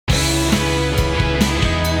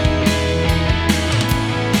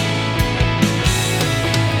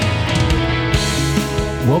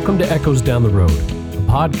welcome to Echoes Down the Road, a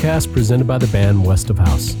podcast presented by the band West of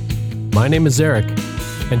House. My name is Eric,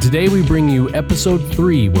 and today we bring you episode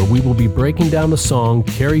 3, where we will be breaking down the song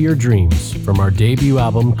Carry Your Dreams from our debut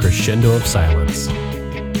album Crescendo of Silence.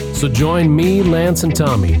 So join me, Lance, and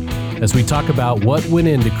Tommy as we talk about what went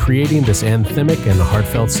into creating this anthemic and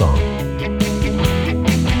heartfelt song.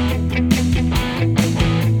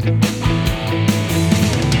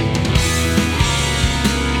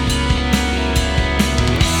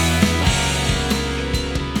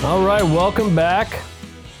 All right, welcome back.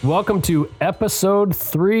 Welcome to episode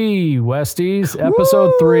 3, Westies.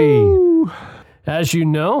 Episode 3. As you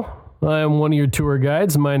know, I am one of your tour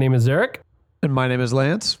guides. My name is Eric. And my name is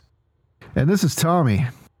Lance. And this is Tommy.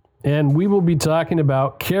 And we will be talking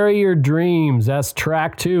about Carry Your Dreams. That's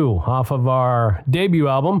track 2 off of our debut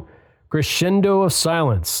album, Crescendo of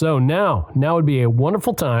Silence. So now would be a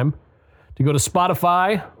wonderful time to go to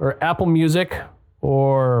Spotify or Apple Music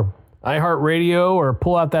or iHeartRadio, or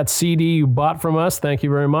pull out that CD you bought from us. Thank you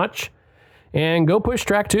very much. And go push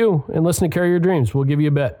track 2 and listen to Carry Your Dreams. We'll give you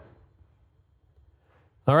a bet.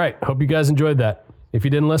 All right. Hope you guys enjoyed that. If you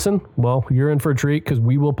didn't listen, well, you're in for a treat because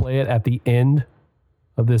we will play it at the end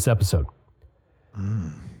of this episode.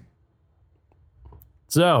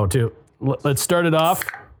 So, let's start it off.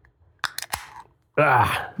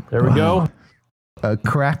 There we go. A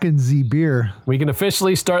Kraken Z beer. We can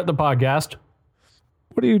officially start the podcast.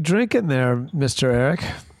 What are you drinking there, Mr. Eric?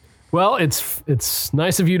 Well, it's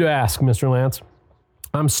nice of you to ask, Mr. Lance.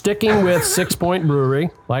 I'm sticking with 6 Point Brewery,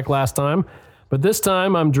 like last time, but this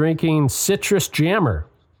time I'm drinking Citrus Jammer.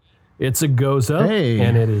 It's a Goza,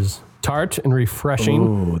 and it is tart and refreshing.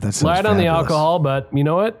 Ooh, that sounds light on the fabulous. alcohol, but you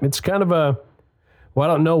know what? It's kind of I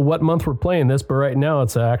don't know what month we're playing this, but right now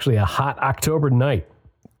it's actually a hot October night.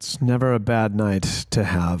 It's never a bad night to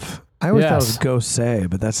have. I always thought it was Gose,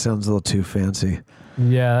 but that sounds a little too fancy.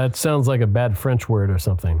 Yeah, that sounds like a bad French word or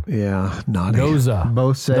something. Yeah, naughty. Goza.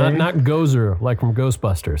 Bose. Not Gozer, like from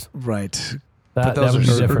Ghostbusters. Right. That would be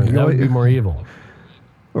different. That would be more evil.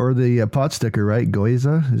 Or the pot sticker, right?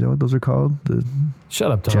 Goiza? Is that what those are called? The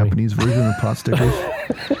Shut up, Tommy. Japanese version of pot stickers.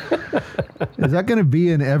 Is that going to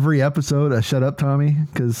be in every episode a Shut Up, Tommy?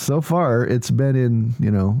 Because so far it's been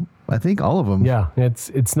in, I think all of them. Yeah,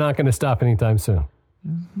 it's not going to stop anytime soon.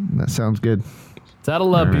 That sounds good. It's out of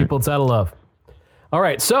love, people. It's out of love. All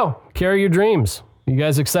right, so Carry Your Dreams. You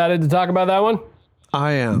guys excited to talk about that one?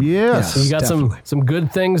 I am. Yes. You got some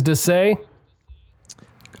good things to say?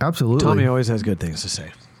 Absolutely. Tommy always has good things to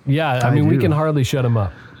say. Yeah, I mean, we can hardly shut him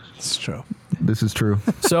up. It's true. This is true.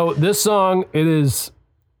 So this song, it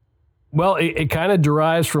kind of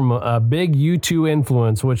derives from a big U2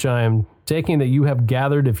 influence, which I am taking that you have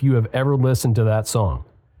gathered if you have ever listened to that song.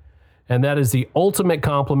 And that is the ultimate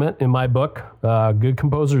compliment in my book. Good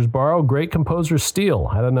composers borrow, great composers steal.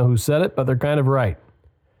 I don't know who said it, but they're kind of right.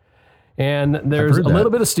 And there's a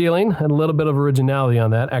little bit of stealing and a little bit of originality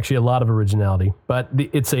on that. Actually, a lot of originality. But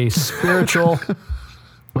it's a spiritual,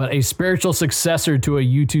 successor to a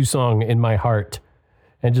U2 song in my heart.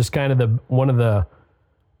 And just kind of one of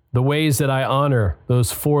the ways that I honor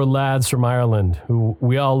those 4 lads from Ireland who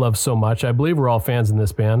we all love so much. I believe we're all fans in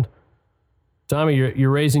this band. Tommy,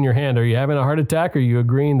 you're raising your hand. Are you having a heart attack, or are you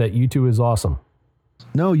agreeing that U2 is awesome?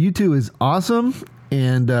 No, U2 is awesome.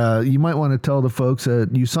 And you might want to tell the folks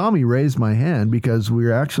that you saw me raise my hand because we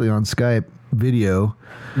were actually on Skype video,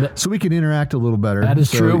 so we can interact a little better. That is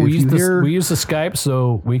true. We use the Skype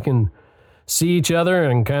so we can see each other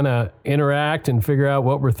and kind of interact and figure out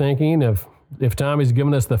what we're thinking. If Tommy's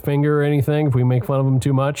giving us the finger or anything, if we make fun of him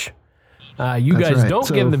too much. That's guys right. Don't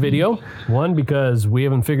give the video. 1, because we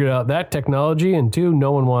haven't figured out that technology, and 2,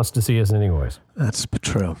 no one wants to see us anyways. That's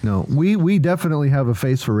true. No, we definitely have a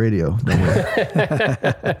face for radio. Don't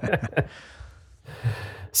worry.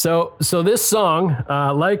 So this song,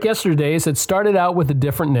 like yesterday's, it started out with a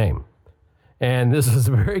different name. And this is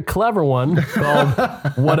a very clever one called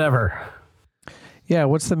Whatever. Yeah,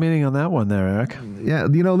 what's the meaning on that one there, Eric? Yeah,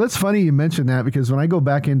 that's funny you mentioned that, because when I go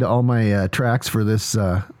back into all my tracks for this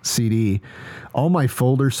CD, all my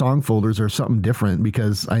song folders are something different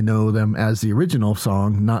because I know them as the original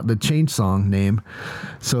song, not the change song name.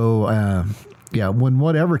 So, when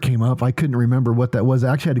Whatever came up, I couldn't remember what that was.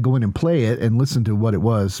 I actually had to go in and play it and listen to what it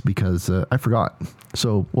was because I forgot.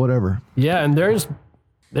 So, Whatever. Yeah, and there's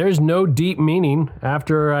no deep meaning.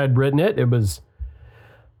 After I'd written it, it was...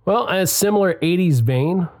 Well, a similar 80s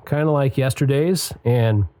vein, kind of like yesterday's,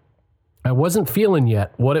 and I wasn't feeling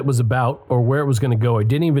yet what it was about or where it was going to go. I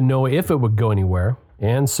didn't even know if it would go anywhere,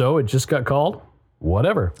 and so it just got called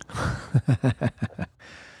Whatever.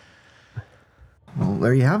 Well,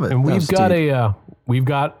 there you have it. And we've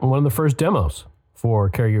got one of the first demos for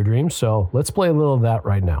Carry Your Dreams. So let's play a little of that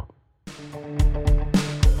right now.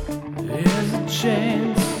 There's a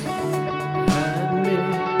chance, I admit,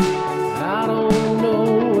 I don't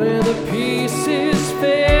know where the pieces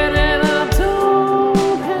fit, and I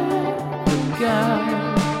don't have the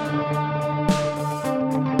guide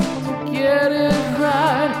to get it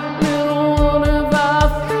right. Little one, if I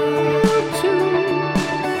fail to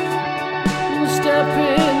step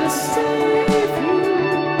in to save you,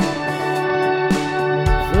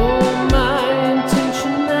 though my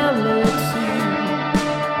intentionality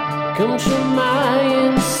comes from my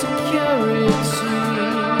insecurity.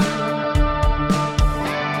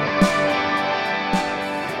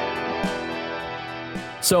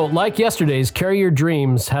 So, like yesterday's, Carry Your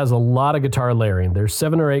Dreams has a lot of guitar layering. There's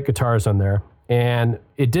 7 or 8 guitars on there, and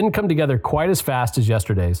it didn't come together quite as fast as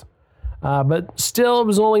yesterday's, but still, it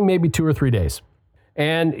was only maybe 2 or 3 days.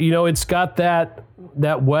 And, you know, it's got that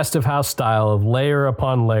West of House style of layer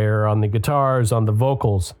upon layer on the guitars, on the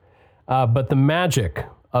vocals, but the magic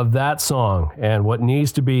of that song and what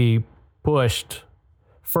needs to be pushed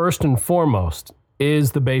first and foremost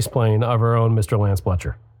is the bass playing of our own Mr. Lance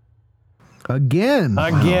Bletcher. Again.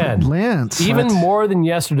 Wow. Lance. Even more than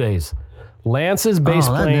yesterday's. Lance's bass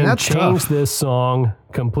playing changed this song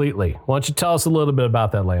completely. Why don't you tell us a little bit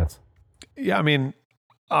about that, Lance? Yeah, I mean,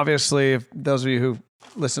 obviously, if those of you who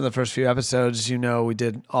listened to the first few episodes, you know we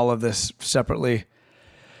did all of this separately.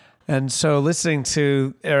 And so listening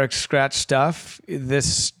to Eric's scratch stuff,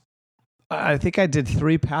 I think I did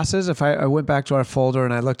 3 passes. If I went back to our folder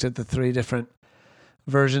and I looked at the 3 different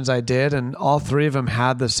versions I did, and all 3 of them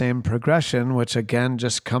had the same progression, which again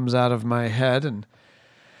just comes out of my head. And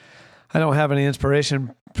I don't have any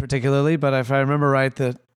inspiration particularly, but if I remember right,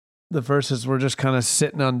 the verses were just kind of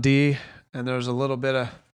sitting on D, and there was a little bit of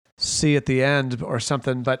C at the end or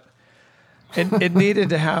something, but it needed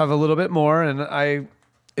to have a little bit more, and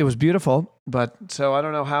it was beautiful. But so I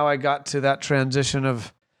don't know how I got to that transition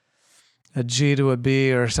of a G to a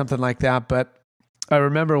B or something like that, but I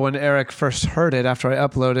remember when Eric first heard it after I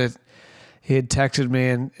uploaded, he had texted me,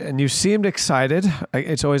 and you seemed excited.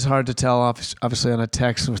 It's always hard to tell, obviously, on a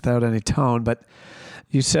text without any tone, but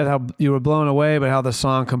you said how you were blown away by how the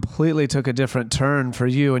song completely took a different turn for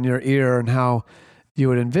you in your ear and how you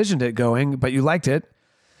had envisioned it going, but you liked it.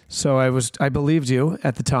 So I believed you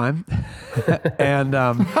at the time, and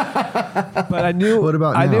but I knew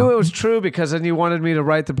I knew it was true because then you wanted me to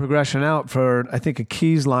write the progression out for I think a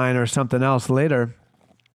keys line or something else later.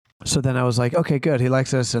 So then I was like, okay, good, he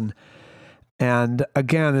likes this, and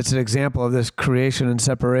again, it's an example of this creation and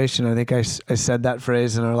separation. I think I said that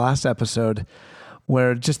phrase in our last episode,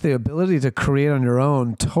 where just the ability to create on your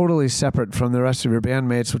own, totally separate from the rest of your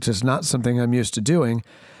bandmates, which is not something I'm used to doing.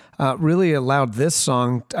 Really allowed this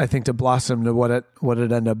song, I think, to blossom to what it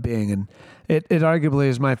ended up being, and it arguably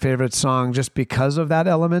is my favorite song just because of that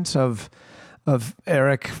element of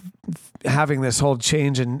Eric having this whole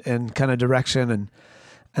change and kind of direction, and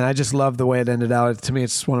I just love the way it ended out. To me,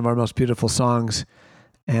 it's one of our most beautiful songs,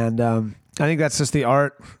 and I think that's just the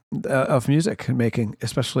art of music making,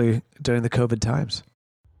 especially during the COVID times.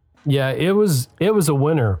 Yeah, it was a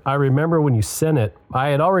winner. I remember when you sent it, I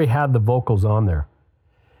had already had the vocals on there.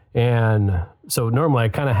 And so normally I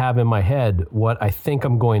kind of have in my head what I think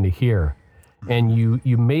I'm going to hear. And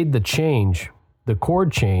you made the change, the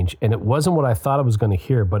chord change, and it wasn't what I thought I was going to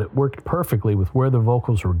hear, but it worked perfectly with where the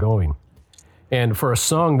vocals were going. And for a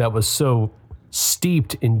song that was so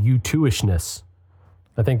steeped in U2-ishness,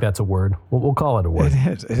 I think that's a word. We'll call it a word.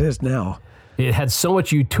 It is now. It had so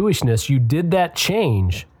much U2-ishness. You did that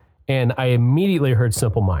change, and I immediately heard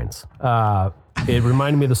Simple Minds. It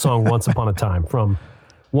reminded me of the song Once Upon a Time from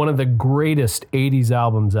one of the greatest 80s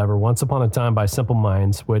albums ever, Once Upon a Time by Simple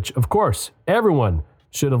Minds, which, of course, everyone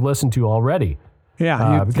should have listened to already.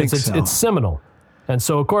 Yeah, because it's seminal. And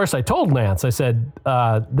so, of course, I told Lance, I said,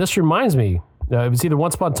 this reminds me, it was either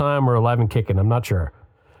Once Upon a Time or Alive and Kicking, I'm not sure.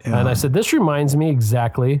 Yeah. And I said, this reminds me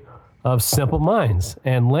exactly of Simple Minds.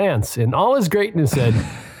 And Lance, in all his greatness, said,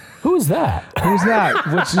 who's that? Who's that?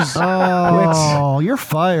 Which is you're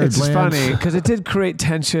fired. It's Lance. funny because it did create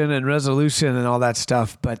tension and resolution and all that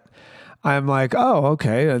stuff. But I'm like, oh,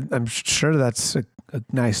 okay. I'm sure that's a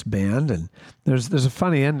nice band. And there's a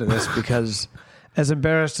funny end to this because as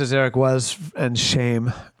embarrassed as Eric was and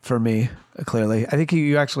shame for me, clearly, I think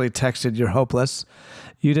you actually texted, "You're hopeless."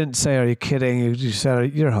 You didn't say, "Are you kidding?" You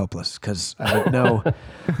said, "You're hopeless," because I didn't know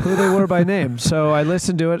who they were by name. So I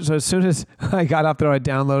listened to it. So as soon as I got up there, I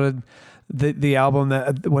downloaded the album,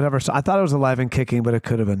 that whatever. So I thought it was Alive and Kicking, but it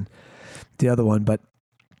could have been the other one. But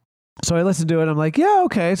so I listened to it. I'm like, yeah,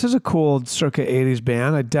 okay, this is a cool circa 80s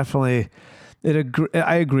band. I definitely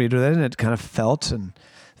I agreed with it, and it kind of felt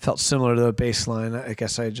similar to the bass line I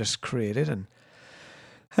guess I just created.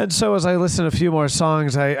 And so as I listened to a few more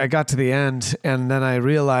songs, I got to the end, and then I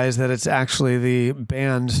realized that it's actually the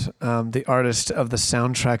band, the artist of the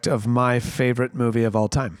soundtrack of my favorite movie of all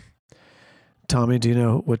time. Tommy, do you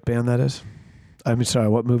know what band that is? I'm sorry,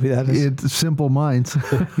 what movie that is? It's Simple Minds.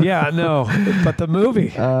 Yeah, no, but the movie,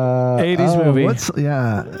 80s movie.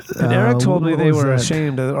 And Eric told me they were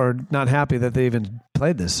ashamed or not happy that they even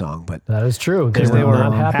played this song, but that is true. Because they were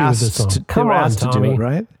not happy with this song. Come on, Tommy,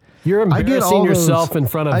 right? You're embarrassing yourself in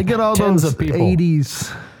front of tens of people.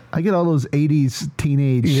 I get all those 80s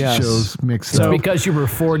teenage shows mixed up. Because you were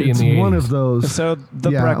 40 in the 80s. It's one of those. So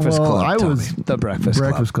The Breakfast Club. I was The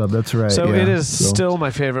Breakfast Club. That's right. So it is still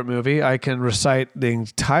my favorite movie. I can recite the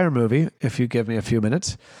entire movie if you give me a few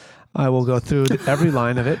minutes. I will go through every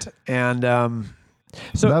line of it. And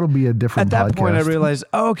so that'll be a different podcast. At that point, I realized,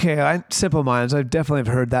 Simple Minds. I definitely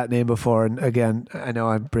have heard that name before. And again, I know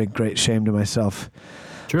I bring great shame to myself.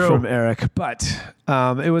 True. From Eric, but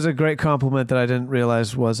it was a great compliment that I didn't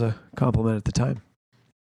realize was a compliment at the time.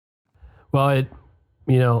 Well,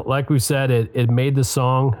 like we said, it made the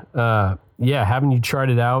song. Having you chart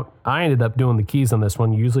it out, I ended up doing the keys on this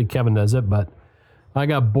one. Usually Kevin does it, but I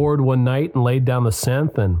got bored one night and laid down the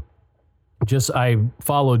synth, and I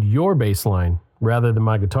followed your bass line rather than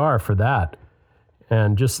my guitar for that,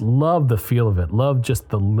 and just love the feel of it. Love just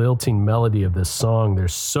the lilting melody of this song.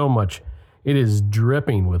 There's so much. It is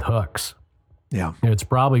dripping with hooks. Yeah. It's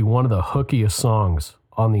probably one of the hookiest songs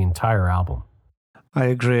on the entire album. I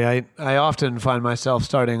agree. I often find myself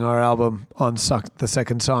starting our album on the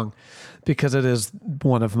second song because it is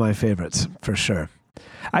one of my favorites for sure.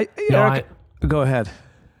 Eric, go ahead.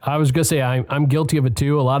 I was going to say I'm guilty of it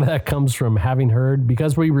too. A lot of that comes from having heard,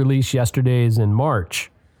 because we released Yesterday's in March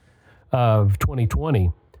of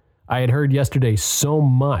 2020. I had heard Yesterday so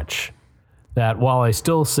much that while I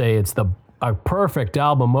still say it's a perfect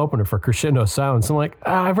album opener for Crescendo Silence, I'm like,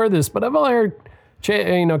 I've heard this, but I've only heard,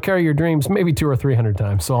 Carry Your Dreams maybe 200 or 300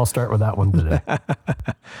 times. So I'll start with that one today.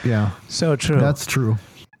 Yeah. So true. That's true.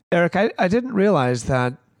 Eric, I didn't realize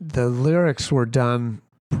that the lyrics were done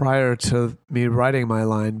prior to me writing my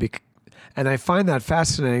line. And I find that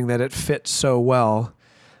fascinating that it fits so well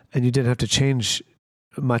and you didn't have to change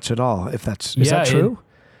much at all. Is that true?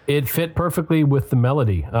 It fit perfectly with the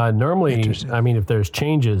melody. Normally, if there's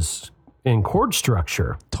changes in chord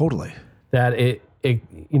structure, totally, that it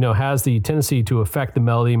has the tendency to affect the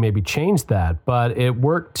melody, maybe change that, but it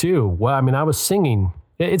worked too. Well, I was singing.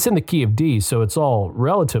 It's in the key of D, so it's all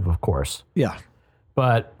relative, of course. Yeah,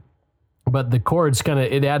 but the chords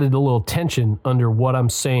it added a little tension under what I'm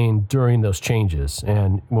saying during those changes,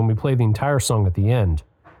 and when we play the entire song at the end,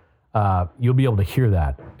 you'll be able to hear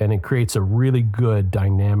that, and it creates a really good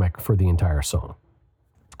dynamic for the entire song.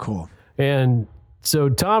 Cool. And so,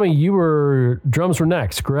 Tommy, drums were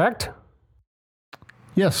next, correct?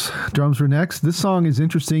 Yes, drums were next. This song is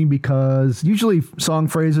interesting because usually song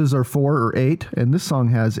phrases are 4 or 8, and this song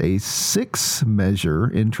has a 6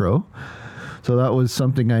 measure intro. So that was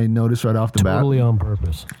something I noticed right off the bat. Totally on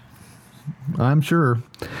purpose. I'm sure.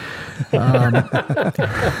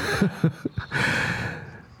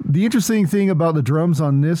 The interesting thing about the drums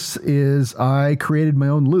on this is I created my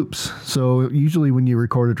own loops. So usually when you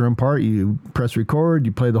record a drum part, you press record,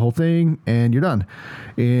 you play the whole thing, and you're done.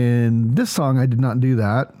 In this song, I did not do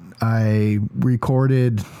that. I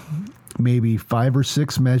recorded maybe 5 or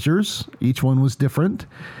 6 measures. Each one was different.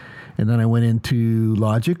 And then I went into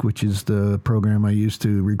Logic, which is the program I use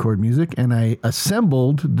to record music, and I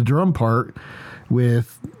assembled the drum part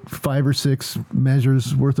with 5 or 6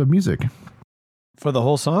 measures worth of music. For the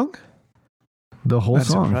whole song? The whole That's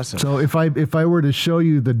song. Impressive. So if I were to show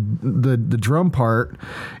you the drum part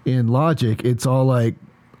in Logic, it's all like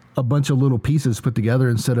a bunch of little pieces put together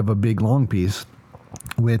instead of a big long piece.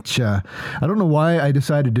 Which I don't know why I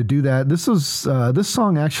decided to do that. This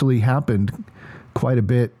song actually happened quite a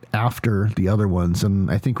bit after the other ones,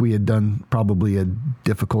 and I think we had done probably a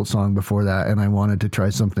difficult song before that, and I wanted to try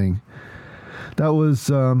something that was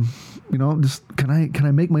just can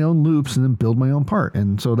I make my own loops and then build my own part,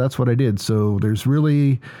 and so that's what I did. So there's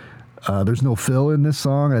really there's no fill in this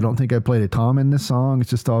song. I don't think I played a tom in this song. It's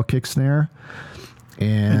just all kick snare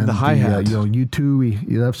and the hi-hat.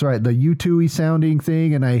 U2-y. That's right, the U2-y sounding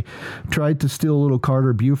thing, and I tried to steal a little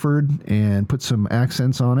Carter Buford and put some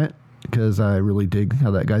accents on it, because I really dig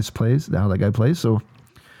how that guy plays. So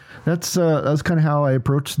that's kind of how I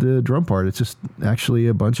approached the drum part. It's just actually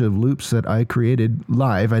a bunch of loops that I created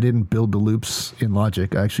live. I didn't build the loops in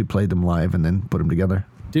Logic. I actually played them live and then put them together.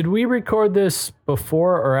 Did we record this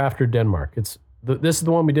before or after Denmark? This is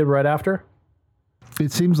the one we did right after?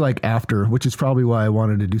 It seems like after, which is probably why I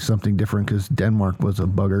wanted to do something different, because Denmark was a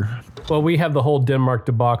bugger. Well, we have the whole Denmark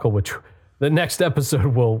debacle, which the next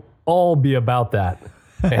episode will all be about that.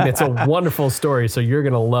 And it's a wonderful story, so you're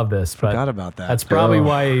going to love this. But Forgot about that. That's probably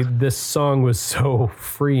why this song was so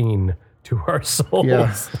freeing to our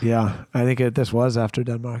souls. Yeah, I think this was after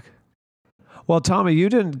Denmark. Well, Tommy, you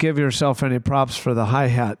didn't give yourself any props for the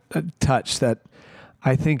hi-hat touch that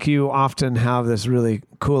I think you often have this really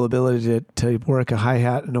cool ability to work a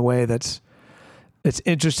hi-hat in a way it's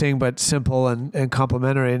interesting but simple and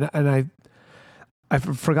complementary. And I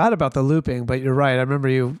forgot about the looping, but you're right. I remember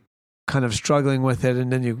you kind of struggling with it,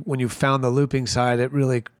 and then when you found the looping side, it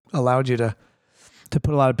really allowed you to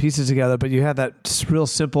put a lot of pieces together. But you had that real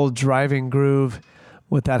simple driving groove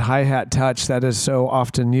with that hi-hat touch that is so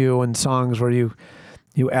often you in songs, where you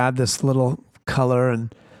add this little color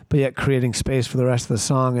but yet creating space for the rest of the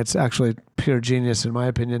song. It's actually pure genius in my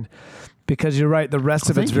opinion, because you're right, the rest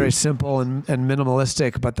of it's very simple and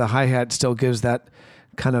minimalistic, but the hi-hat still gives that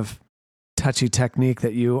kind of touchy technique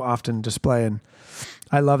that you often display, and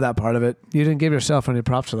I love that part of it. You didn't give yourself any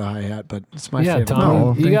props for the hi-hat, but it's my favorite.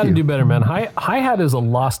 Tom, you got to do better, man. Hi-hat is a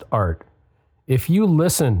lost art. If you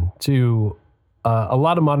listen to a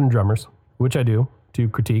lot of modern drummers, which I do, to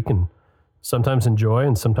critique and sometimes enjoy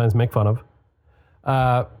and sometimes make fun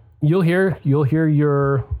of, you'll hear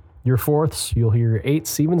your fourths, you'll hear your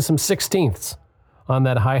eighths, even some sixteenths on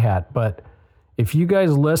that hi-hat. But if you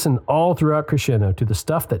guys listen all throughout Crescendo to the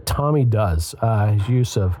stuff that Tommy does, his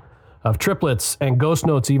use of triplets and ghost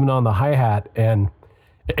notes even on the hi-hat, and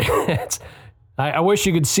I wish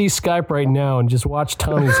you could see Skype right now and just watch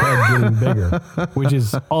Tommy's head getting bigger, which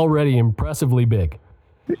is already impressively big.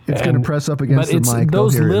 It's going to press up against the mic. But it's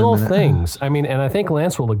those little things. I mean, and I think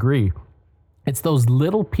Lance will agree. It's those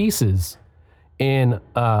little pieces in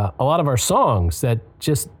a lot of our songs that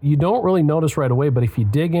just you don't really notice right away. But if you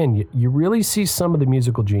dig in, you really see some of the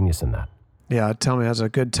musical genius in that. Yeah, Tommy has a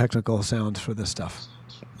good technical sound for this stuff.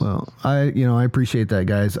 Well, I appreciate that,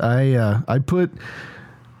 guys. I put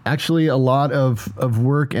actually a lot of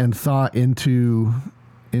work and thought into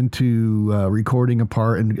recording a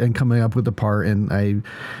part and coming up with a part, and I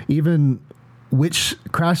even which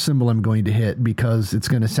crash cymbal I'm going to hit, because it's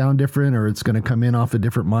going to sound different or it's going to come in off a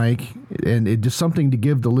different mic, and it just something to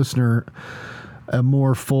give the listener a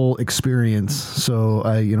more full experience. So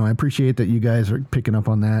I appreciate that you guys are picking up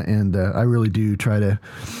on that, and I really do try to.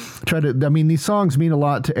 I mean, these songs mean a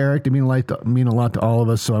lot to Eric. They mean a lot to all of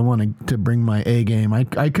us. So I wanted to bring my A game.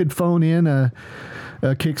 I could phone in a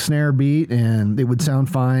kick snare beat and it would sound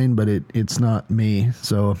fine, but it's not me.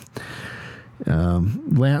 So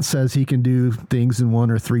Lance says he can do things in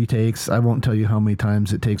 1 or 3 takes. I won't tell you how many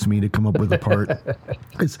times it takes me to come up with a part.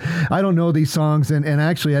 I don't know these songs, and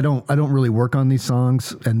actually I don't really work on these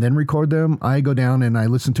songs and then record them. I go down and I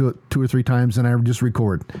listen to it 2 or 3 times, and I just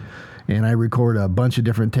record. And I record a bunch of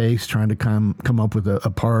different takes, trying to come up with a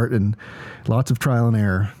part, and lots of trial and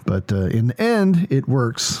error. But in the end, it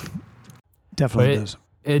works. Definitely does.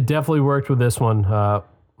 It definitely worked with this one.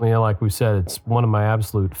 Like we said, it's one of my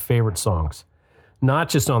absolute favorite songs. Not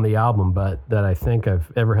just on the album, but that I think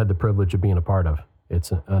I've ever had the privilege of being a part of.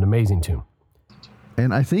 It's an amazing tune.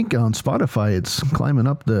 And I think on Spotify, it's climbing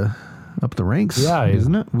up the ranks,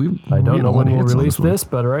 isn't it? I don't know when we'll release this,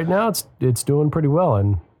 but right now it's doing pretty well,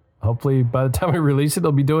 and hopefully by the time we release it,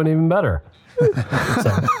 they'll be doing even better.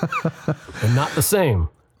 And not the same.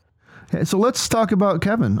 So let's talk about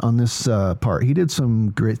Kevin on this part. He did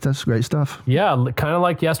some great stuff. Yeah, kind of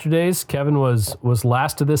like yesterday's. Kevin was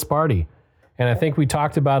last to this party. And I think we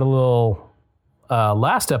talked about a little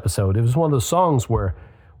last episode. It was one of those songs where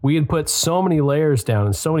we had put so many layers down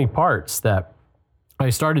and so many parts that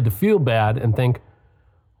I started to feel bad and think,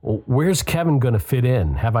 well, where's Kevin going to fit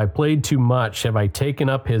in? Have I played too much? Have I taken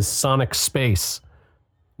up his sonic space,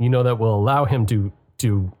 that will allow him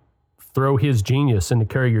to throw his genius into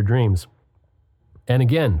Carry Your Dreams? And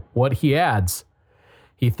again, what he adds,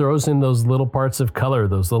 he throws in those little parts of color,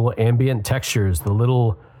 those little ambient textures, the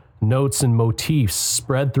little notes and motifs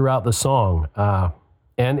spread throughout the song.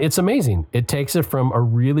 And it's amazing. It takes it from a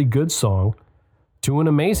really good song to an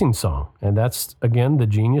amazing song. And that's, again, the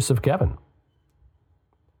genius of Kevin.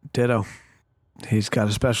 Ditto. He's got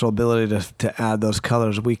a special ability to add those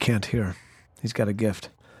colors we can't hear. He's got a gift.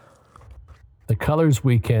 The colors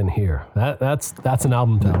we can hear. That's an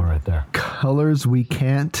album title right there. Colors we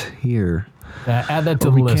can't hear. Add that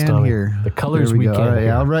to the list. The colors we can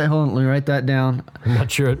hear. Hold on, let me write that down. I'm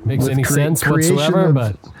not sure it makes any sense whatsoever,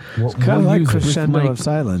 but it's kind of like Crescendo of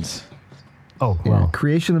Silence. Oh, well.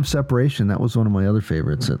 Creation of Separation. That was one of my other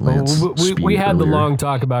favorites at Lance. We had the long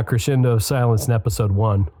talk about Crescendo of Silence in episode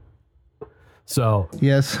 1. So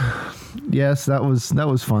yes, that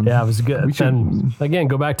was fun. yeah, it was good. And again,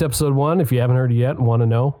 go back to episode 1 if you haven't heard it yet and want to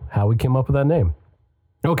know how we came up with that name.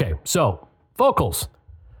 Okay, so vocals.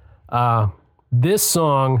 This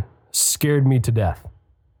song scared me to death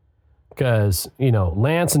because,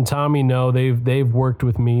 Lance and Tommy know they've worked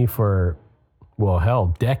with me for,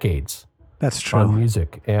 decades. That's true. On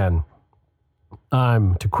music. And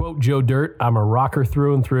to quote Joe Dirt, I'm a rocker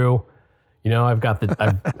through and through. I've got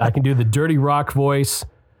I can do the dirty rock voice.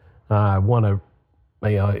 I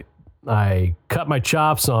cut my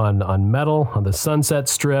chops on metal, on the Sunset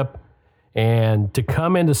Strip. And to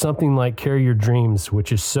come into something like Carry Your Dreams,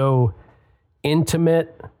 which is so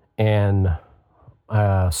intimate and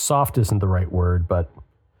soft isn't the right word, but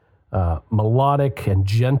melodic and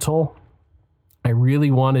gentle, I really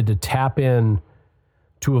wanted to tap in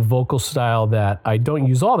to a vocal style that I don't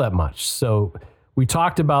use all that much. So we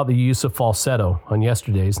talked about the use of falsetto on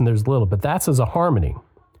yesterday's, and there's a little, but that's as a harmony.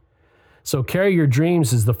 So Carry Your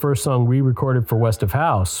Dreams is the first song we recorded for West of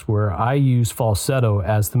House, where I use falsetto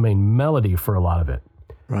as the main melody for a lot of it.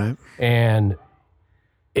 Right. And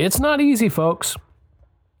it's not easy, folks.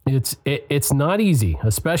 It's not easy,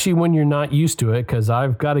 especially when you're not used to it, because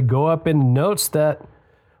I've got to go up in notes that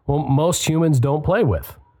most humans don't play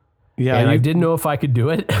with. Yeah, and I didn't know if I could do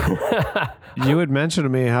it. You had mentioned to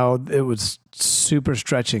me how it was super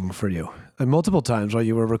stretching for you. And multiple times while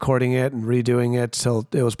you were recording it and redoing it till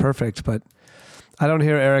it was perfect. But I don't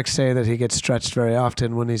hear Eric say that he gets stretched very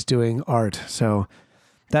often when he's doing art. So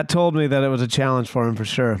that told me that it was a challenge for him for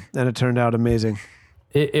sure. And it turned out amazing.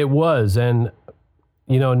 It was. And,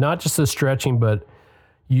 not just the stretching, but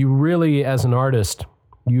you really, as an artist,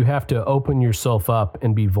 you have to open yourself up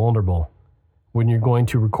and be vulnerable when you're going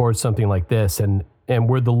to record something like this. And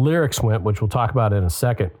where the lyrics went, which we'll talk about in a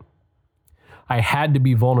second, I had to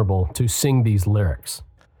be vulnerable to sing these lyrics.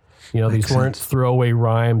 These weren't throwaway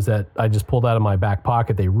rhymes that I just pulled out of my back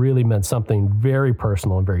pocket. They really meant something very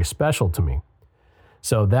personal and very special to me.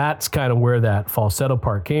 So that's kind of where that falsetto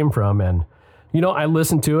part came from. And, I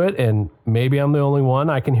listened to it, and maybe I'm the only one.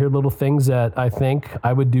 I can hear little things that I think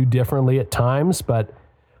I would do differently at times, but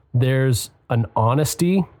there's an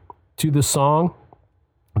honesty to the song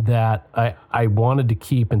that I wanted to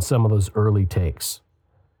keep in some of those early takes.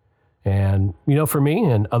 And, for me,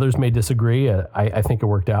 and others may disagree, I think it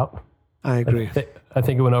worked out. I agree. I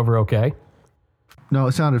think it went over okay. No,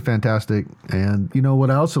 it sounded fantastic. And, what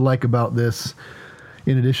I also like about this,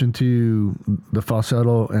 in addition to the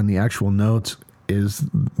falsetto and the actual notes, is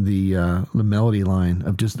the melody line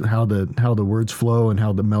of just how the words flow and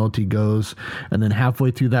how the melody goes. And then halfway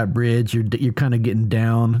through that bridge, you're kind of getting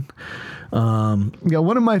down.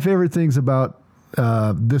 One of my favorite things about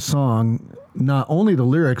this song, not only the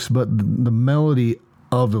lyrics, but the melody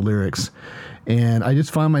of the lyrics. And I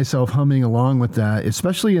just find myself humming along with that,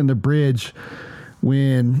 especially in the bridge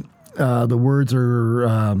when the words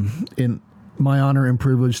are in my honor and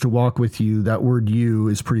privilege to walk with you. That word "you"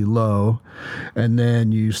 is pretty low. And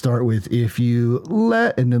then you start with "if you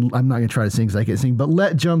let," and then I'm not going to try to sing because I can't sing, but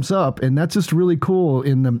 "let" jumps up. And that's just really cool.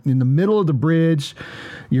 In the middle of the bridge,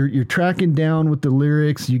 you're tracking down with the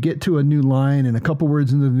lyrics. You get to a new line, and a couple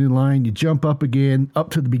words into the new line, you jump up again,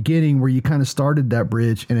 up to the beginning where you kind of started that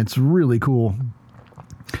bridge. And it's really cool.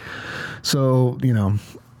 So,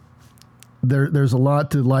 there's a lot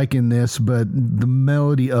to like in this, but the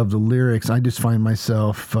melody of the lyrics, I just find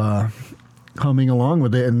myself humming along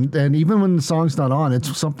with it. And even when the song's not on,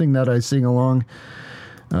 it's something that I sing along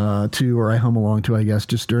to, or I hum along to, I guess,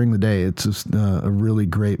 just during the day. It's just a really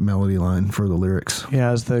great melody line for the lyrics. Yeah,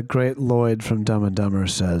 as the great Lloyd from Dumb and Dumber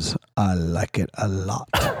says, I like it a lot.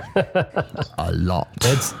 A lot.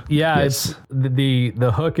 It's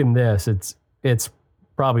the hook in this. It's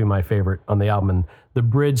probably my favorite on the album, and the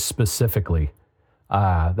bridge specifically.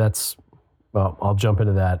 I'll jump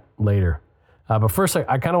into that later. But first,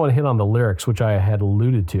 I kind of want to hit on the lyrics, which I had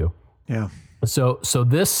alluded to. Yeah. So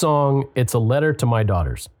this song, it's a letter to my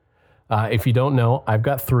daughters. If you don't know, I've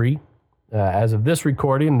got 3. As of this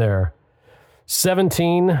recording, they're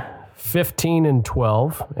 17, 15, and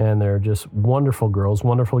 12, and they're just wonderful girls,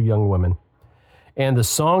 wonderful young women. And the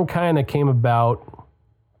song kind of came about,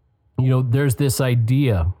 there's this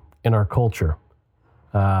idea in our culture,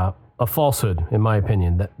 a falsehood, in my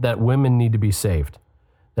opinion, that women need to be saved,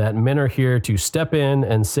 that men are here to step in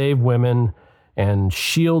and save women and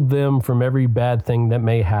shield them from every bad thing that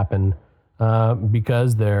may happen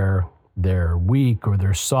because they're weak or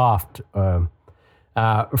they're soft.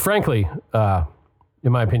 Frankly,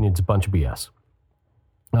 in my opinion, it's a bunch of BS.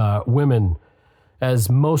 Women, as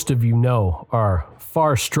most of you know, are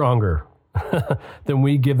far stronger than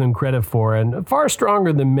we give them credit for, and far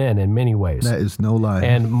stronger than men in many ways. That is no lie.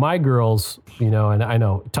 And my girls, and I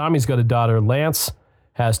know Tommy's got a daughter. Lance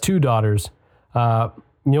has 2 daughters.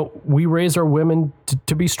 We raise our women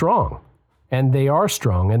to be strong, and they are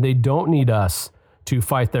strong, and they don't need us to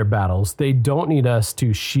fight their battles. They don't need us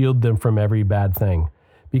to shield them from every bad thing,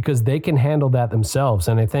 because they can handle that themselves.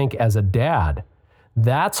 And I think as a dad,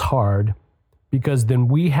 that's hard, because then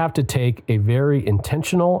we have to take a very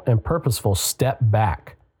intentional and purposeful step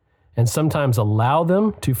back and sometimes allow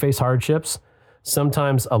them to face hardships,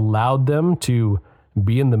 sometimes allow them to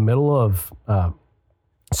be in the middle of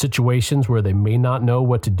situations where they may not know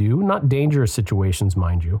what to do, not dangerous situations,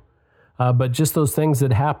 mind you, but just those things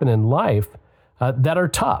that happen in life that are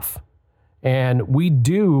tough. And we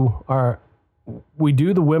do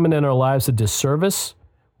the women in our lives a disservice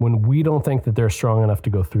when we don't think that they're strong enough to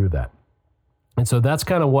go through that. And so that's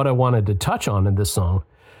kind of what I wanted to touch on in this song.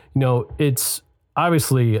 It's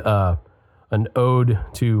obviously an ode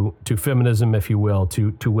to feminism, if you will,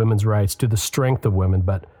 to women's rights, to the strength of women,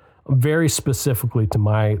 but very specifically to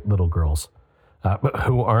my little girls,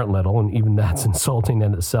 who aren't little, and even that's insulting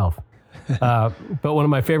in itself. But one of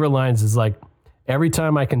my favorite lines is like, every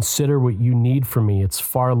time I consider what you need from me, it's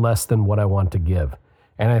far less than what I want to give.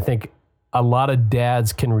 And I think a lot of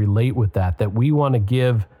dads can relate with that we want to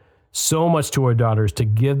give so much to our daughters, to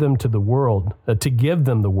give them to the world, and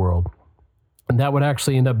that would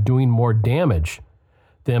actually end up doing more damage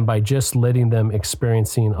than by just letting them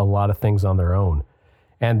experiencing a lot of things on their own.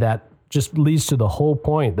 And that just leads to the whole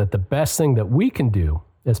point that the best thing that we can do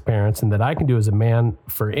as parents, and that I can do as a man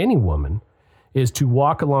for any woman, is to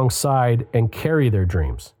walk alongside and carry their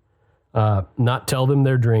dreams, not tell them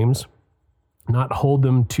their dreams, not hold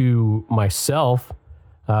them to myself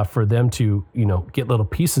for them to, get little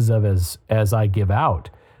pieces of as I give out,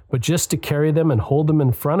 but just to carry them and hold them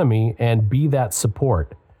in front of me and be that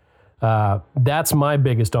support. That's my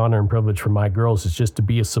biggest honor and privilege for my girls, is just to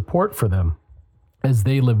be a support for them as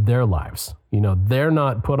they live their lives. They're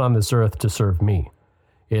not put on this earth to serve me.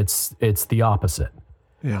 It's the opposite.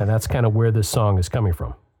 Yeah. And that's kind of where this song is coming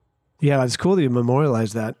from. Yeah, it's cool that you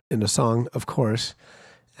memorialize that in a song, of course.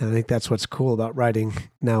 And I think that's what's cool about writing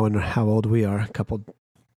now and how old we are, a couple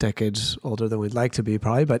decades older than we'd like to be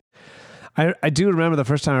probably. But I do remember the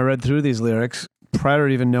first time I read through these lyrics, prior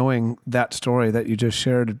to even knowing that story that you just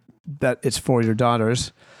shared, that it's for your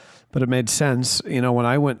daughters. But it made sense, when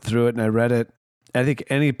I went through it and I read it. I think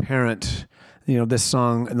any parent, this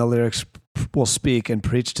song and the lyrics will speak and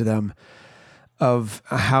preach to them of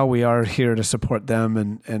how we are here to support them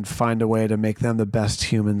and find a way to make them the best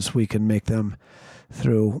humans we can make them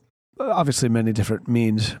through obviously many different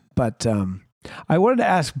means. But I wanted to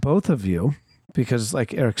ask both of you, because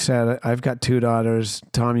like Eric said, I've got 2 daughters.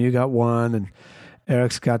 Tom, you got 1, and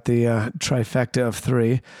Eric's got the trifecta of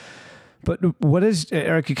 3. But what is,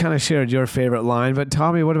 Eric, you kind of shared your favorite line, but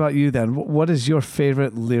Tommy, what about you then? What is your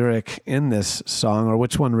favorite lyric in this song, or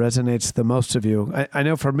which one resonates the most of you? I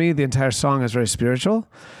know for me, the entire song is very spiritual,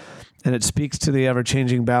 and it speaks to the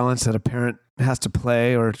ever-changing balance that a parent has to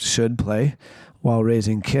play or should play while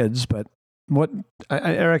raising kids. But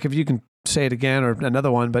Eric, if you can say it again, or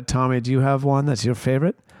another one, but Tommy, do you have one that's your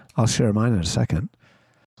favorite? I'll share mine in a second.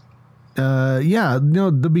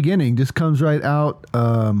 The beginning just comes right out,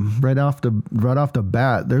 right off the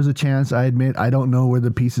bat. There's a chance, I admit, I don't know where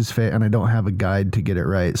the pieces fit, and I don't have a guide to get it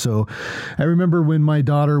right. So I remember when my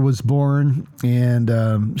daughter was born,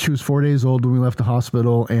 and she was 4 days old when we left the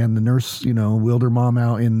hospital, and the nurse, wheeled her mom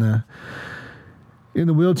out in the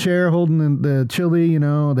wheelchair holding the chili.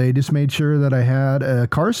 They just made sure that I had a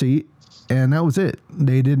car seat. And that was it.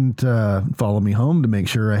 They didn't follow me home to make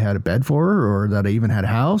sure I had a bed for her, or that I even had a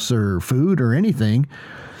house or food or anything.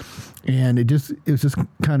 And it just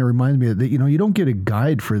kind of reminds me that, you don't get a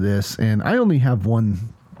guide for this. And I only have one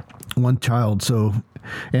child. So,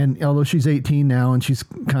 and although she's 18 now and she's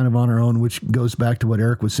kind of on her own, which goes back to what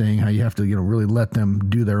Eric was saying, how you have to, really let them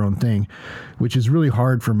do their own thing, which is really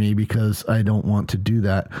hard for me because I don't want to do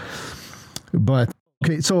that. But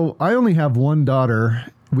okay, so I only have one daughter,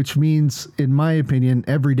 which means, in my opinion,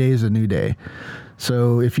 every day is a new day.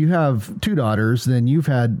 So if you have 2 daughters, then you've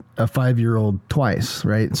had a 5-year-old twice,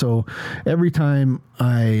 right? So every time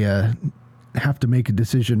I have to make a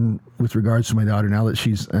decision with regards to my daughter, now that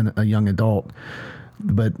she's a young adult,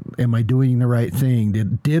 but am I doing the right thing?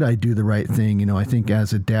 Did I do the right thing? I think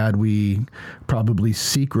as a dad, we probably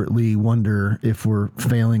secretly wonder if we're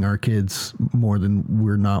failing our kids more than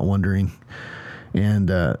we're not wondering.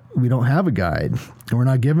 And we don't have a guide, and we're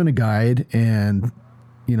not given a guide. And,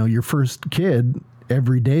 your first kid,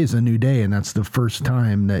 every day is a new day. And that's the first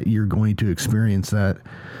time that you're going to experience that.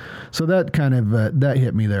 So that kind of that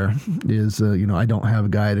hit me there is I don't have a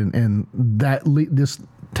guide, and that this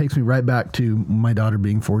takes me right back to my daughter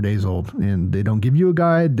being 4 days old, and they don't give you a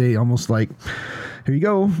guide. They almost like, here you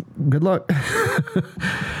go, good luck.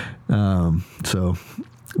 So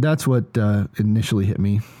that's what initially hit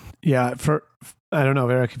me. Yeah, I don't know,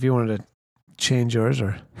 Eric, if you wanted to change yours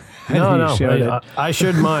or no, I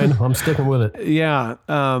should mine. I'm sticking with it. Yeah.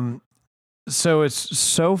 So it's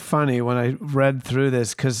so funny when I read through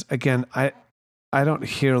this, because again, I don't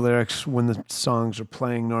hear lyrics when the songs are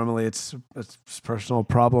playing normally. It's a personal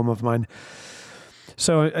problem of mine.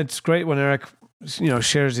 So it's great when Eric,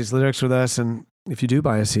 shares these lyrics with us. And if you do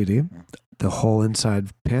buy a CD, the whole inside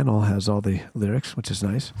panel has all the lyrics, which is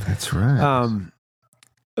nice. That's right.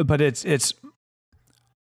 But it's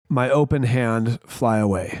my open hand, fly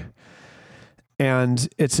away. And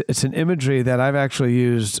it's an imagery that I've actually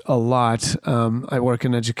used a lot. I work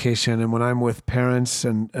in education, and when I'm with parents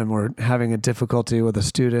and we're having a difficulty with a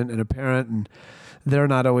student and a parent, and they're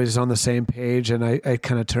not always on the same page, and I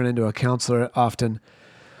kind of turn into a counselor often,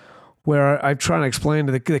 where I try to explain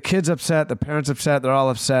to the kid's upset, the parent's upset, they're all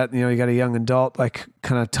upset. You got a young adult, like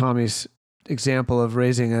kind of Tommy's example of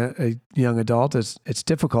raising a young adult. It's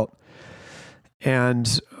difficult.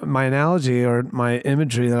 And my analogy or my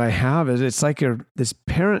imagery that I have is it's like this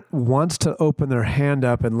parent wants to open their hand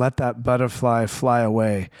up and let that butterfly fly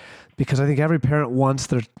away. Because I think every parent wants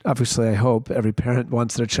I hope every parent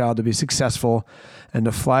wants their child to be successful and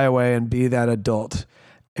to fly away and be that adult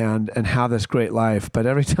and have this great life. But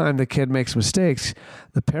every time the kid makes mistakes,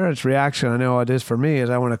 the parent's reaction, I know it is for me, is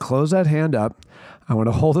I want to close that hand up. I want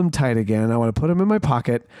to hold them tight again. I want to put them in my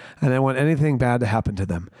pocket, and I want anything bad to happen to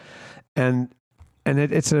them. And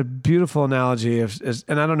it's a beautiful analogy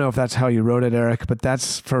and I don't know if that's how you wrote it, Eric, but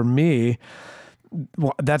that's for me.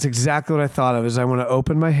 That's exactly what I thought of. Is I want to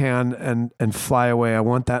open my hand and fly away. I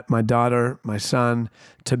want my daughter, my son,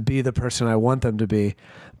 to be the person I want them to be,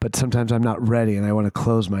 but sometimes I'm not ready, and I want to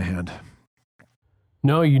close my hand.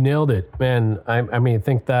 No, you nailed it, man. I mean, I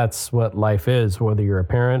think that's what life is, whether you're a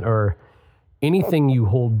parent or anything you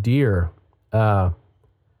hold dear. By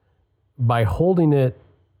holding it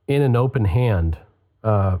in an open hand,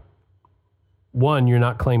 one, you're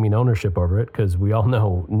not claiming ownership over it, because we all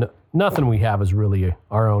know nothing we have is really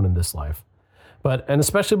our own in this life. And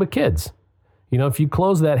especially with kids, if you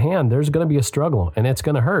close that hand, there's going to be a struggle, and it's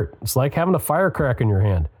going to hurt. It's like having a firecracker in your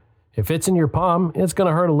hand. If it's in your palm, it's going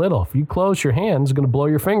to hurt a little. If you close your hand, it's going to blow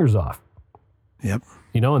your fingers off. Yep.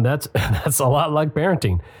 And that's a lot like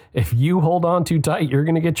parenting. If you hold on too tight, you're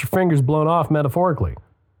going to get your fingers blown off metaphorically.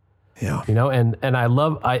 Yeah. And I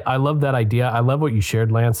love that idea. I love what you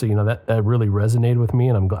shared, Lance. That really resonated with me,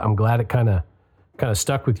 and I'm glad it kind of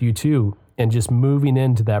stuck with you too. And just moving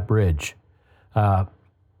into that bridge.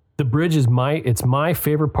 The bridge is my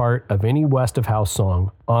favorite part of any West of House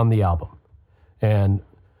song on the album. And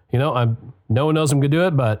no one knows I'm going to do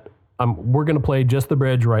it, but we're going to play just the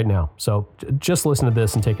bridge right now. So just listen to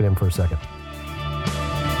this and take it in for a second.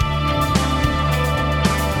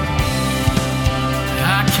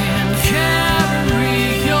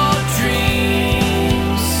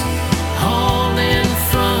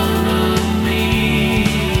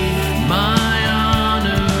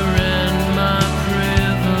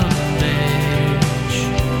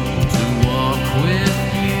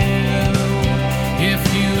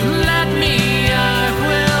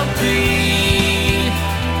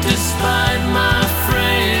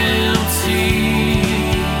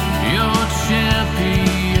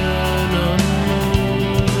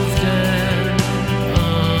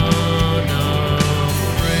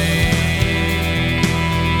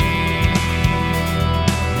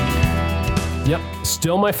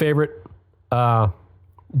 Still my favorite.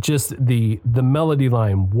 Just the melody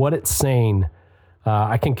line, what it's saying.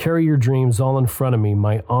 I can carry your dreams all in front of me,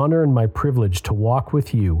 my honor and my privilege to walk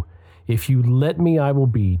with you. If you let me, I will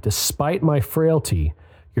be, despite my frailty,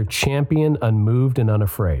 your champion, unmoved and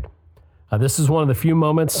unafraid. This is one of the few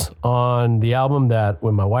moments on the album that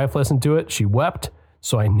when my wife listened to it, she wept,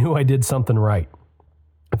 so I knew I did something right.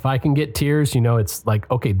 If I can get tears, it's like,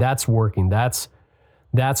 okay, that's working. That's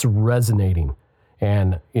resonating.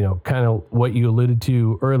 And, kind of what you alluded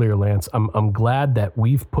to earlier, Lance, I'm glad that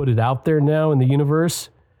we've put it out there now in the universe.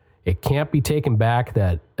 It can't be taken back,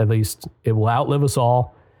 that at least it will outlive us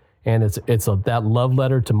all. And it's that love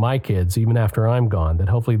letter to my kids, even after I'm gone, that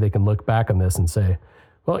hopefully they can look back on this and say,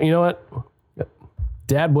 well, you know what?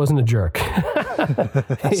 Dad wasn't a jerk.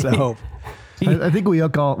 So I think we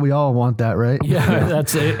all want that, right? Yeah,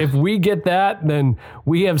 that's it. If we get that, then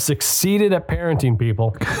we have succeeded at parenting,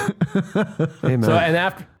 people. Amen. So,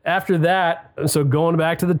 and after that, so going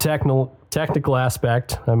back to the technical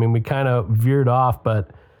aspect, I mean, we kind of veered off,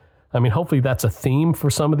 but I mean, hopefully that's a theme for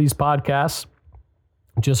some of these podcasts.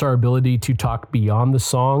 Just our ability to talk beyond the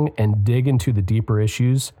song and dig into the deeper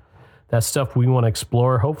issues. That's stuff we want to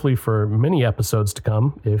explore, hopefully for many episodes to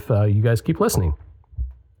come, if you guys keep listening.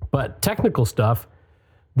 But technical stuff,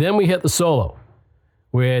 then we hit the solo,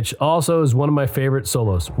 which also is one of my favorite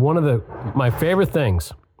solos. One of my favorite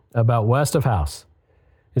things about West of House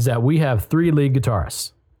is that we have 3 lead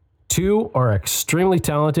guitarists. 2 are extremely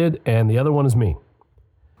talented, and the other one is me.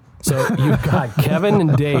 So you've got Kevin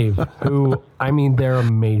and Dave, who, I mean, they're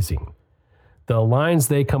amazing. The lines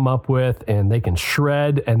they come up with, and they can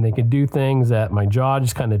shred, and they can do things that my jaw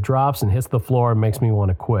just kind of drops and hits the floor and makes me want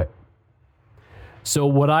to quit. So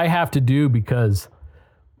what I have to do, because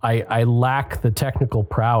I lack the technical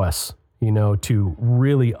prowess, to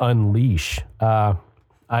really unleash,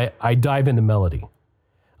 I dive into melody.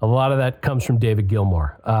 A lot of that comes from David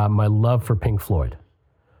Gilmour, my love for Pink Floyd,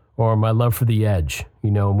 or my love for The Edge.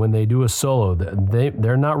 When they do a solo,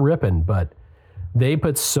 they're not ripping, but they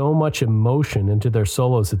put so much emotion into their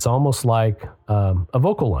solos, it's almost like a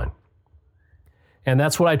vocal line. And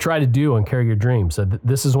that's what I try to do on Carry Your Dreams.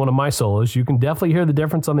 This is one of my solos. You can definitely hear the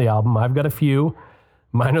difference on the album. I've got a few.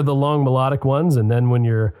 Mine are the long melodic ones, and then when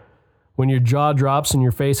your jaw drops and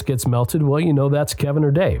your face gets melted, well, that's Kevin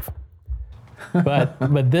or Dave. But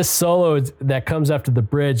this solo that comes after the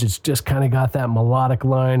bridge, it's just kind of got that melodic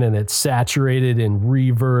line, and it's saturated in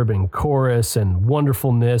reverb and chorus and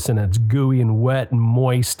wonderfulness, and it's gooey and wet and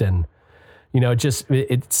moist, and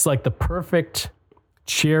it's like the perfect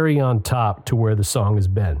cherry on top to where the song has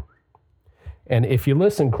been. And if you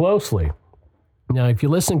listen closely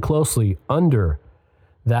under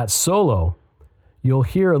that solo, you'll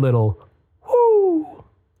hear a little whoo.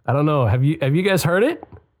 I don't know. Have you guys heard it?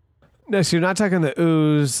 No, so you're not talking the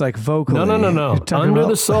ooze like vocally. No. Under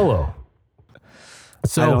the solo.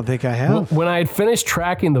 So I don't think I have. When I had finished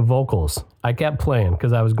tracking the vocals, I kept playing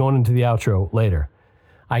because I was going into the outro later.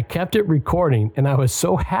 I kept it recording, and I was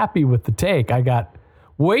so happy with the take. I got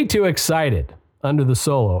way too excited under the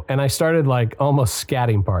solo, and I started like almost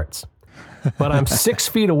scatting parts. But I'm 6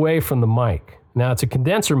 feet away from the mic. Now it's a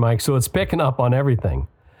condenser mic, so it's picking up on everything.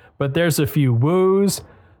 But there's a few woos.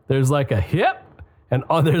 There's like a hip. And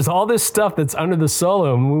there's all this stuff that's under the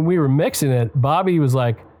solo. And when we were mixing it, Bobby was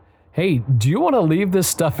like, hey, do you want to leave this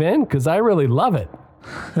stuff in? Because I really love it.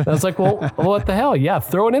 And I was like, well, what the hell? Yeah,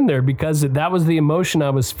 throw it in there, because that was the emotion I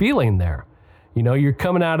was feeling there. You're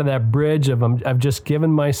coming out of that bridge of I've just given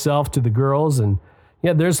myself to the girls. And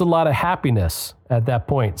yeah, there's a lot of happiness at that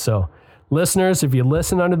point. So listeners, if you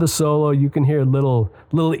listen under the solo, you can hear little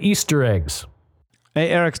Easter eggs.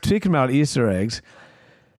 Hey, Eric, speaking about Easter eggs,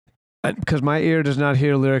 because my ear does not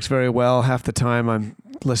hear lyrics very well. Half the time I'm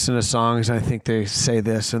listening to songs and I think they say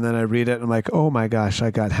this, and then I read it and I'm like, oh my gosh, I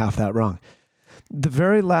got half that wrong. The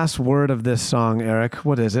very last word of this song, Eric,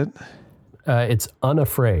 what is it? It's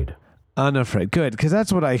unafraid. Unafraid. Good, because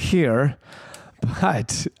that's what I hear.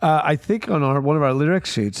 But I think on one of our lyric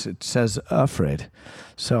sheets, it says afraid.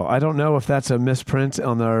 So I don't know if that's a misprint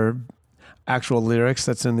on our actual lyrics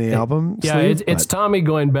that's in the album. Yeah, sleeve, it's Tommy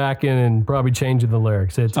going back in and probably changing the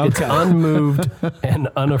lyrics. It's unmoved and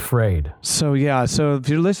unafraid. So if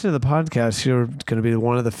you're listening to the podcast, you're going to be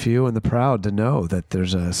one of the few and the proud to know that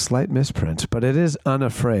there's a slight misprint, but it is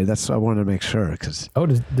unafraid. That's what I wanted to make sure.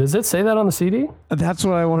 Does it say that on the CD? That's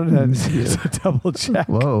what I wanted to double check.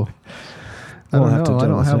 Whoa. I don't know. I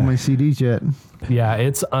don't have my CDs yet. Yeah,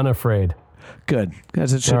 it's unafraid. Good,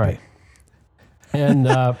 as it should be.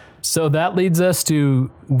 And so that leads us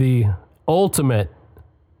to the ultimate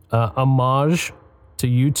homage to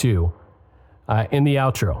U2 in the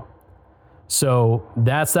outro. So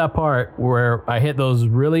that's that part where I hit those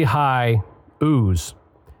really high oohs,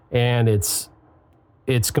 and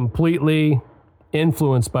it's completely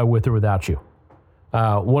influenced by With or Without You.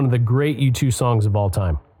 One of the great U2 songs of all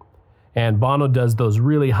time. And Bono does those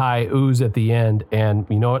really high oohs at the end, and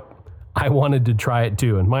you know what? I wanted to try it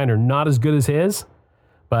too, and mine are not as good as his,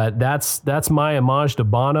 but that's my homage to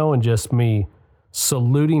Bono and just me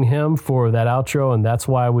saluting him for that outro, and that's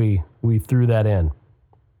why we threw that in.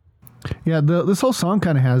 Yeah, this whole song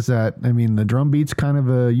kind of has that. I mean, the drum beat's kind of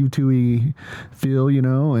a U2-y feel,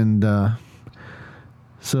 and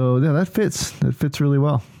so yeah, that fits really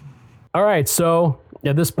well. All right, so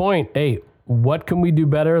at this point, hey, what can we do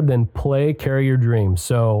better than play Carry Your Dreams?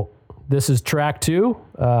 So this is track 2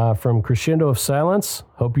 from Crescendo of Silence.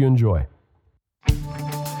 Hope you enjoy.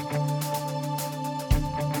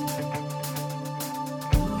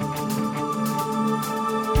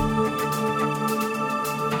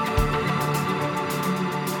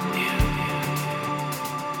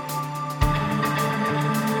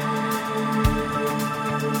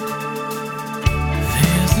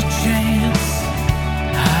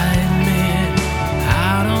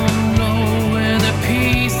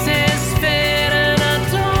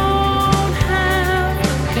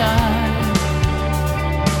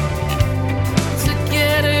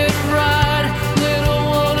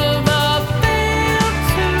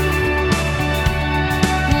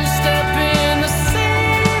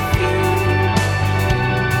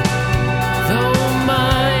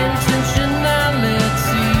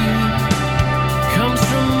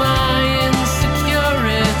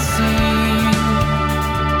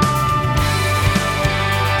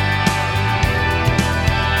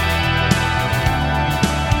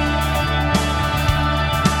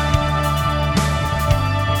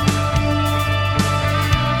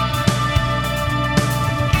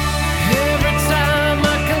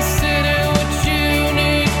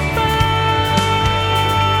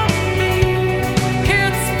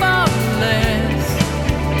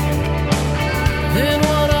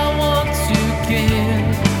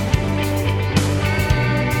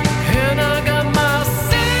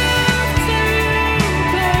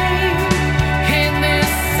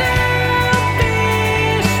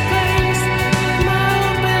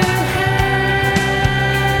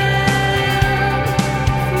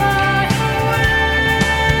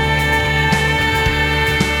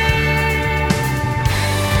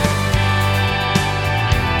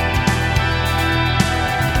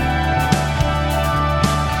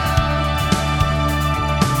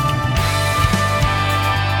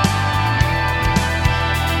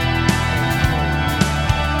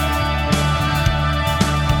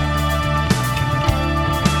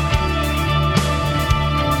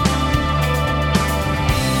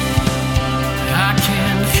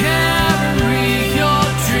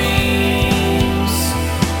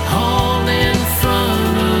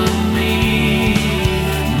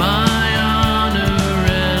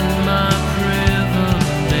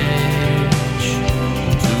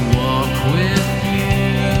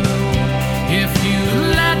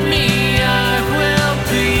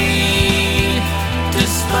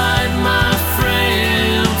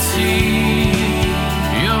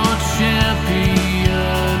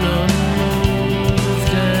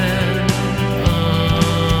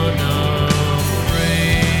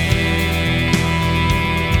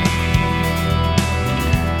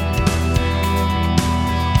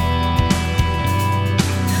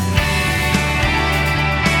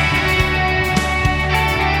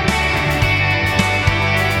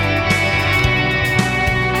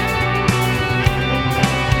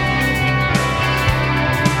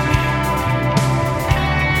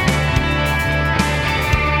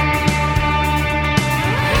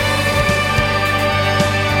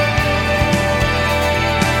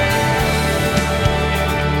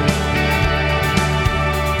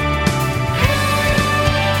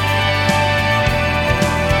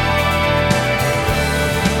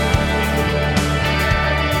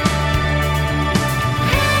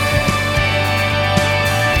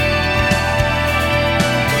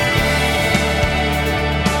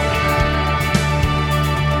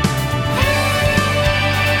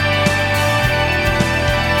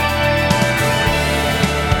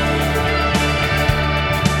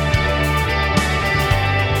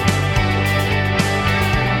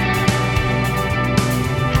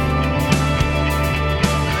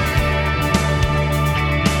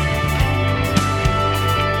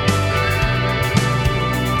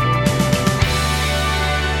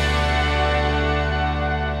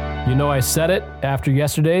 I said it after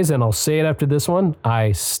yesterday's, and I'll say it after this one.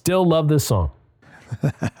 I still love this song.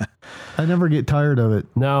 I never get tired of it.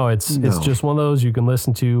 No, it's just one of those you can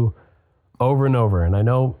listen to over and over. And I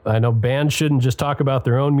know bands shouldn't just talk about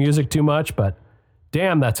their own music too much, but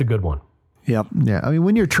damn, that's a good one. Yep. Yeah, I mean,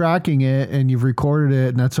 when you're tracking it and you've recorded it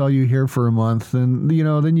and that's all you hear for a month, then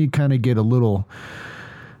you kind of get a little,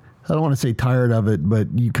 I don't want to say tired of it, but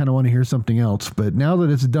you kind of want to hear something else. But now that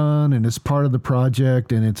it's done and it's part of the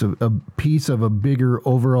project and it's a piece of a bigger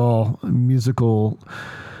overall musical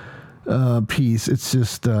piece, it's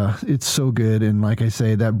just it's so good. And like I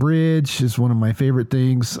say, that bridge is one of my favorite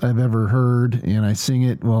things I've ever heard, and I sing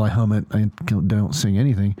it. Well, I hum it. I don't sing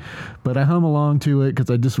anything, but I hum along to it because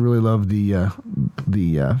I just really love the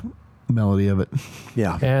melody of it.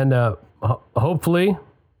 Yeah. And hopefully,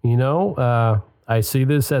 I see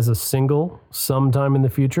this as a single sometime in the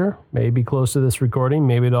future, maybe close to this recording.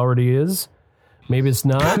 Maybe it already is. Maybe it's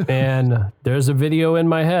not. And there's a video in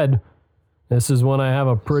my head. This is one I have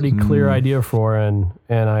a pretty clear idea for, and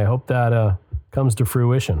I hope that comes to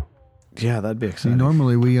fruition. Yeah, that'd be See, exciting.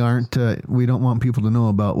 normally we don't want people to know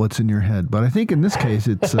about what's in your head, but I think in this case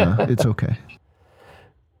it's it's okay.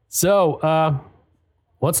 So,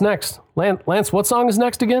 what's next? Lance, what song is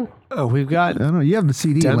next again? Oh, we've got I don't know. You have the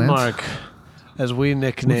CD, Denmark, Lance. as we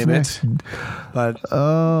nickname What's it. But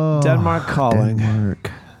Oh, Denmark Calling.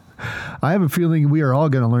 Denmark. I have a feeling we are all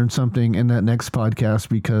going to learn something in that next podcast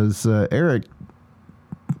because Eric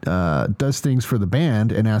does things for the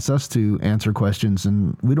band and asks us to answer questions,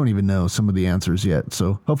 and we don't even know some of the answers yet.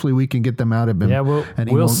 So hopefully we can get them out of him. Yeah,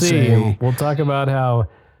 we'll see. And we'll talk about how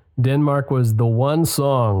Denmark was the one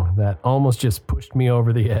song that almost just pushed me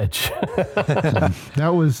over the edge.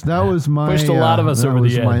 That was my Pushed a lot of us over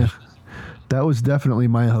the edge. That was definitely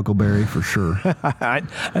my Huckleberry for sure.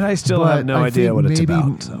 And I still But have no I idea think what it's maybe-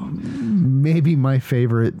 about. So. Maybe my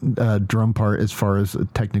favorite drum part as far as a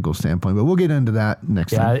technical standpoint, but we'll get into that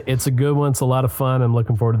next Yeah, time. it's a good one. It's a lot of fun. I'm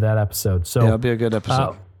looking forward to that episode. So Yeah, it'll be a good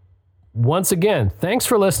episode. once again, thanks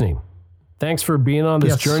for listening. Thanks for being on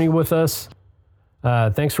this Yes. journey with us.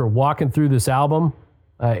 Thanks for walking through this album.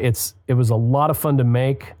 It was a lot of fun to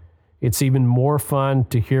make. It's even more fun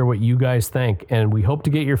to hear what you guys think. And we hope to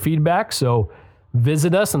get your feedback. So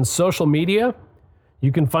visit us on social media.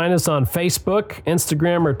 You can find us on Facebook,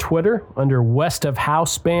 Instagram, or Twitter under West of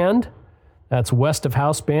House Band. That's West of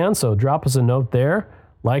House Band. So drop us a note there.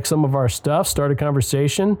 Like some of our stuff. Start a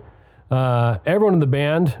conversation. Everyone in the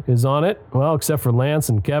band is on it. Well, except for Lance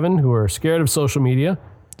and Kevin, who are scared of social media.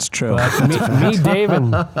 It's true. me, Dave,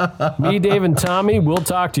 and Tommy, we'll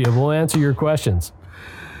talk to you. We'll answer your questions.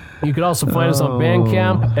 You can also find us on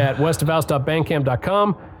Bandcamp at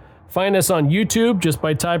westofhouse.bandcamp.com. Find us on YouTube just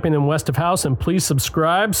by typing in West of House, and please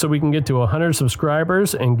subscribe so we can get to 100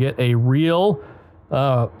 subscribers and get a real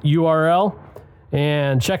URL.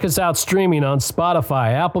 And check us out streaming on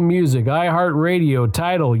Spotify, Apple Music, iHeartRadio,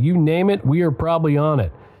 Tidal, you name it, we are probably on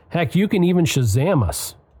it. Heck, you can even Shazam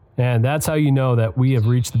us. And that's how you know that we have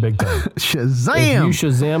reached the big time. Shazam! If you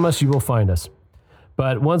Shazam us, you will find us.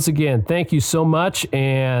 But once again, thank you so much.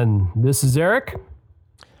 And this is Eric.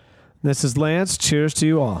 This is Lance. Cheers to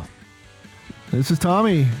you all. This is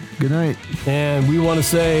Tommy. Good night. And we want to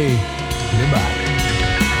say goodbye.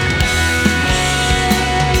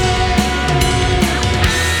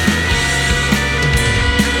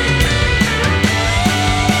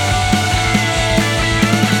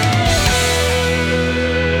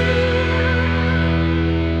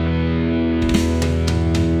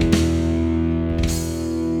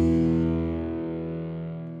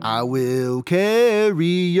 I will carry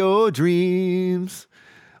your dreams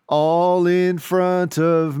all in front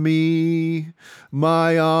of me,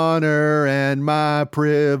 my honor and my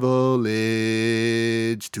privilege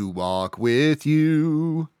to walk with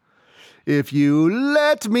you. If you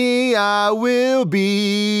let me, I will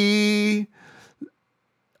be.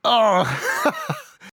 Oh.